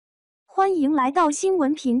欢迎来到新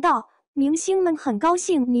闻频道，明星们很高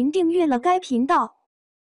兴您订阅了该频道。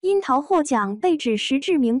殷桃获奖被指实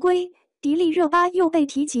至名归，迪丽热巴又被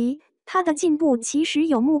提及，她的进步其实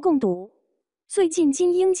有目共睹。最近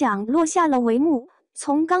金鹰奖落下了帷幕，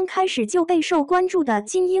从刚开始就备受关注的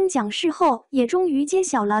金鹰奖视后也终于揭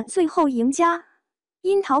晓了最后赢家。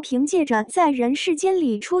殷桃凭借着在人世间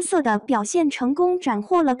里出色的表现成功斩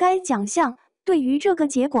获了该奖项，对于这个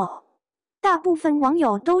结果，大部分网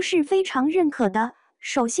友都是非常认可的。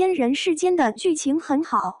首先，人世间的剧情很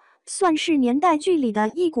好，算是年代剧里的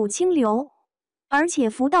一股清流，而且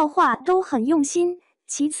服道化都很用心。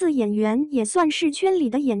其次，演员也算是圈里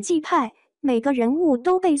的演技派，每个人物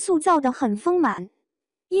都被塑造得很丰满。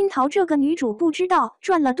殷桃这个女主不知道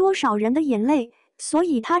赚了多少人的眼泪，所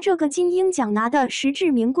以她这个金鹰奖拿的实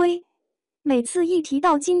至名归。每次一提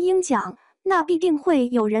到金鹰奖，那必定会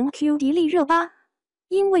有人 cue 迪丽热巴。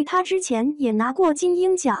因为他之前也拿过金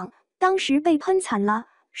鹰奖，当时被喷惨了，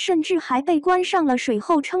甚至还被冠上了水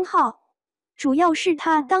后称号。主要是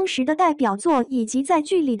他当时的代表作以及在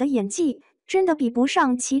剧里的演技，真的比不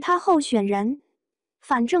上其他候选人。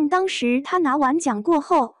反正当时他拿完奖过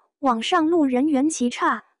后，网上路人缘极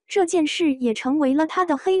差，这件事也成为了他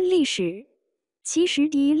的黑历史。其实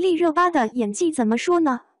迪丽热巴的演技怎么说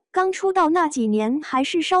呢？刚出道那几年还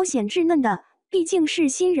是稍显稚嫩的，毕竟是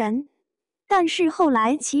新人。但是后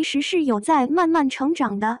来其实是有在慢慢成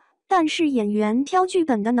长的，但是演员挑剧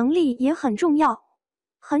本的能力也很重要。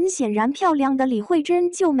很显然，漂亮的李慧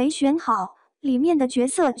珍就没选好，里面的角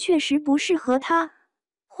色确实不适合她。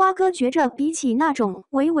花哥觉着比起那种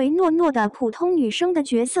唯唯诺诺的普通女生的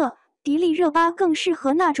角色，迪丽热巴更适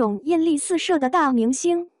合那种艳丽四射的大明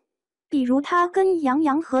星。比如她跟杨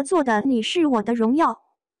洋合作的《你是我的荣耀》，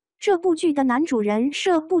这部剧的男主人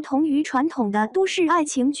设不同于传统的都市爱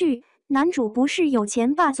情剧。男主不是有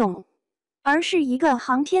钱霸总，而是一个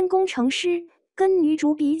航天工程师，跟女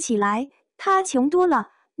主比起来，他穷多了。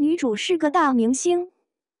女主是个大明星，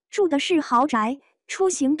住的是豪宅，出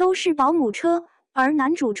行都是保姆车，而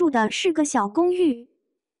男主住的是个小公寓，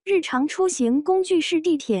日常出行工具是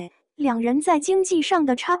地铁。两人在经济上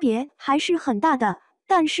的差别还是很大的，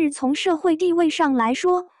但是从社会地位上来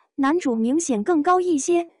说，男主明显更高一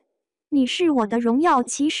些。你是我的荣耀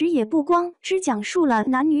其实也不光只讲述了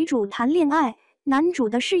男女主谈恋爱，男主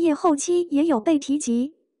的事业后期也有被提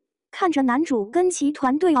及。看着男主跟其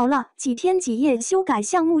团队熬了几天几夜修改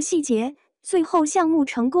项目细节，最后项目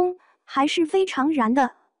成功，还是非常燃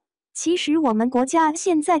的。其实我们国家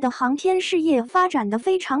现在的航天事业发展得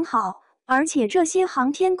非常好，而且这些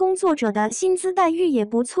航天工作者的薪资待遇也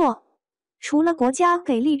不错。除了国家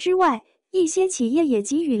给力之外，一些企业也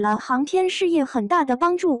给予了航天事业很大的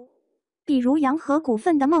帮助。比如洋河股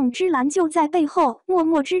份的孟芝兰就在背后默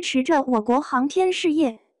默支持着我国航天事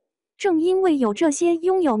业。正因为有这些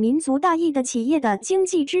拥有民族大义的企业的经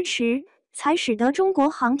济支持，才使得中国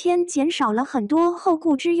航天减少了很多后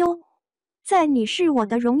顾之忧。在《你是我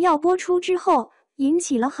的荣耀》播出之后，引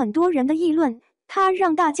起了很多人的议论，它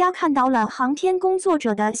让大家看到了航天工作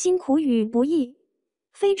者的辛苦与不易，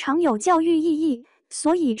非常有教育意义，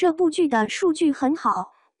所以这部剧的数据很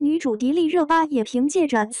好。女主迪丽热巴也凭借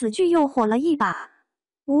着此剧又火了一把，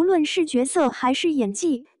无论是角色还是演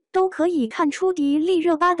技，都可以看出迪丽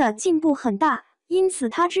热巴的进步很大，因此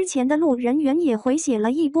她之前的路人缘也回血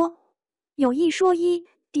了一波。有一说一，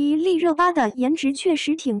迪丽热巴的颜值确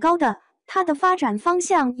实挺高的，她的发展方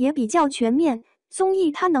向也比较全面，综艺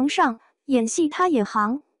她能上，演戏她也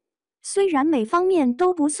行。虽然每方面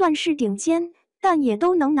都不算是顶尖，但也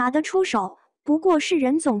都能拿得出手，不过是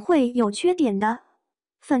人总会有缺点的。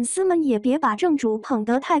粉丝们也别把正主捧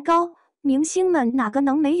得太高，明星们哪个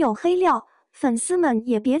能没有黑料？粉丝们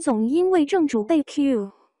也别总因为正主被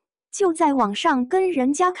cue， 就在网上跟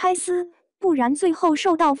人家开撕，不然最后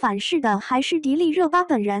受到反噬的还是迪丽热巴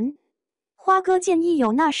本人。花哥建议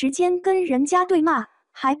有那时间跟人家对骂，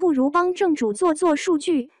还不如帮正主做数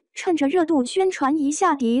据，趁着热度宣传一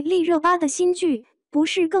下迪丽热巴的新剧，不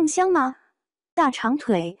是更香吗？大长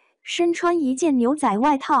腿，身穿一件牛仔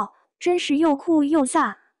外套，真是又酷又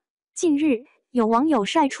飒。近日，有网友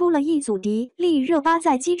晒出了一组迪丽热巴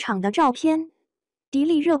在机场的照片。迪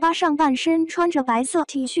丽热巴上半身穿着白色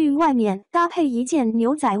T 恤，外面搭配一件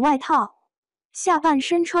牛仔外套，下半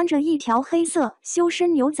身穿着一条黑色修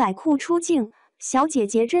身牛仔裤出镜，小姐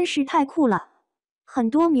姐真是太酷了。很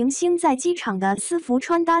多明星在机场的私服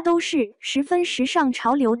穿搭都是十分时尚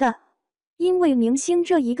潮流的，因为明星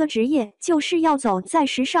这一个职业就是要走在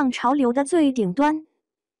时尚潮流的最顶端。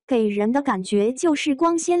给人的感觉就是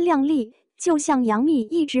光鲜亮丽，就像杨幂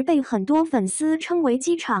一直被很多粉丝称为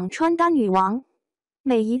机场穿搭女王。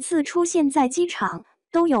每一次出现在机场，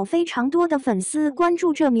都有非常多的粉丝关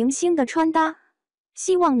注这明星的穿搭，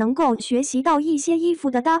希望能够学习到一些衣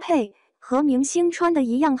服的搭配和明星穿的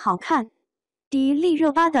一样好看。迪丽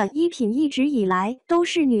热巴的衣品一直以来都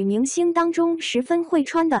是女明星当中十分会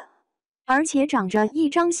穿的，而且长着一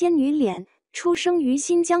张仙女脸，出生于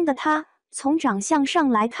新疆的她，从长相上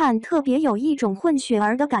来看特别有一种混血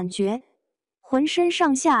儿的感觉，浑身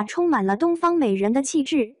上下充满了东方美人的气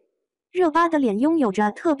质。热巴的脸拥有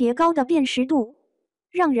着特别高的辨识度，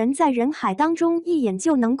让人在人海当中一眼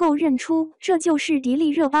就能够认出这就是迪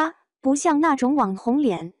丽热巴，不像那种网红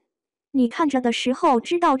脸，你看着的时候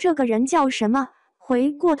知道这个人叫什么，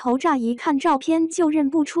回过头乍一看照片就认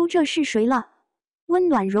不出这是谁了。温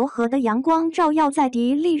暖柔和的阳光照耀在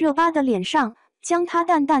迪丽热巴的脸上，将她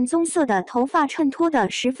淡淡棕色的头发衬托得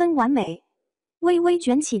十分完美，微微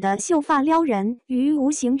卷起的秀发撩人于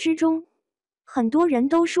无形之中。很多人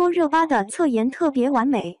都说热巴的侧颜特别完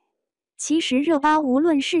美，其实热巴无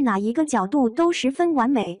论是哪一个角度都十分完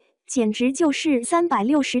美，简直就是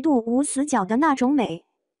360度无死角的那种美。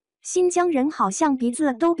新疆人好像鼻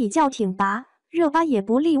子都比较挺拔，热巴也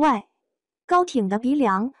不例外。高挺的鼻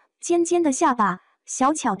梁，尖尖的下巴，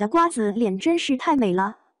小巧的瓜子脸真是太美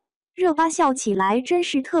了。热巴笑起来真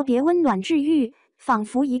是特别温暖治愈，仿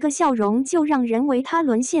佛一个笑容就让人为她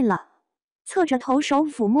沦陷了。侧着头手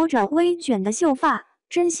抚摸着微卷的秀发，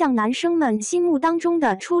真像男生们心目当中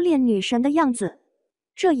的初恋女神的样子。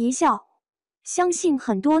这一笑，相信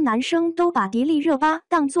很多男生都把迪丽热巴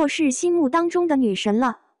当作是心目当中的女神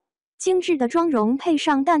了。精致的妆容配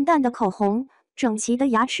上淡淡的口红，整齐的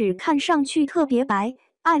牙齿看上去特别白，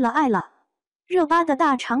爱了爱了。热巴的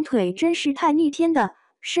大长腿真是太逆天的，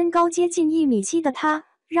身高接近1.7米的她，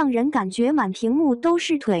让人感觉满屏幕都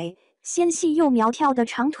是腿，纤细又苗条的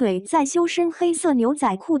长腿在修身黑色牛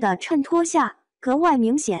仔裤的衬托下格外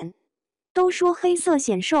明显。都说黑色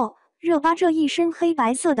显瘦，热巴这一身黑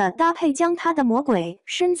白色的搭配将她的魔鬼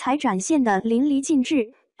身材展现得淋漓尽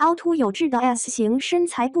致，凹凸有致的 S 型身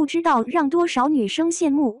材不知道让多少女生羡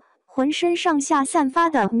慕，浑身上下散发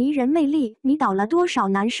的迷人魅力迷倒了多少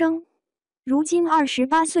男生。如今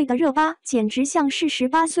28岁的热巴简直像是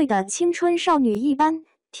18岁的青春少女一般，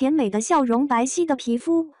甜美的笑容，白皙的皮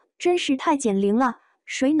肤，真是太减龄了。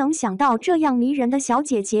谁能想到这样迷人的小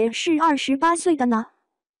姐姐是28岁的呢？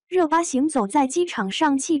热巴行走在机场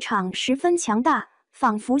上，气场十分强大，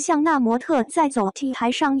仿佛像那模特在走 T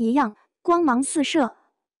台上一样，光芒四射。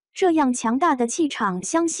这样强大的气场，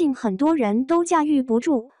相信很多人都驾驭不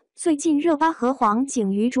住。最近热巴和黄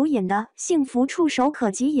景瑜主演的《幸福触手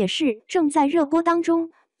可及》也是正在热播当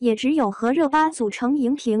中，也只有和热巴组成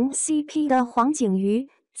荧屏 CP 的黄景瑜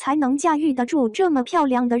才能驾驭得住这么漂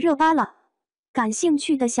亮的热巴了。感兴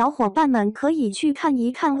趣的小伙伴们可以去看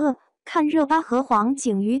一看看热巴和黄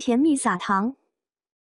景瑜甜蜜撒糖。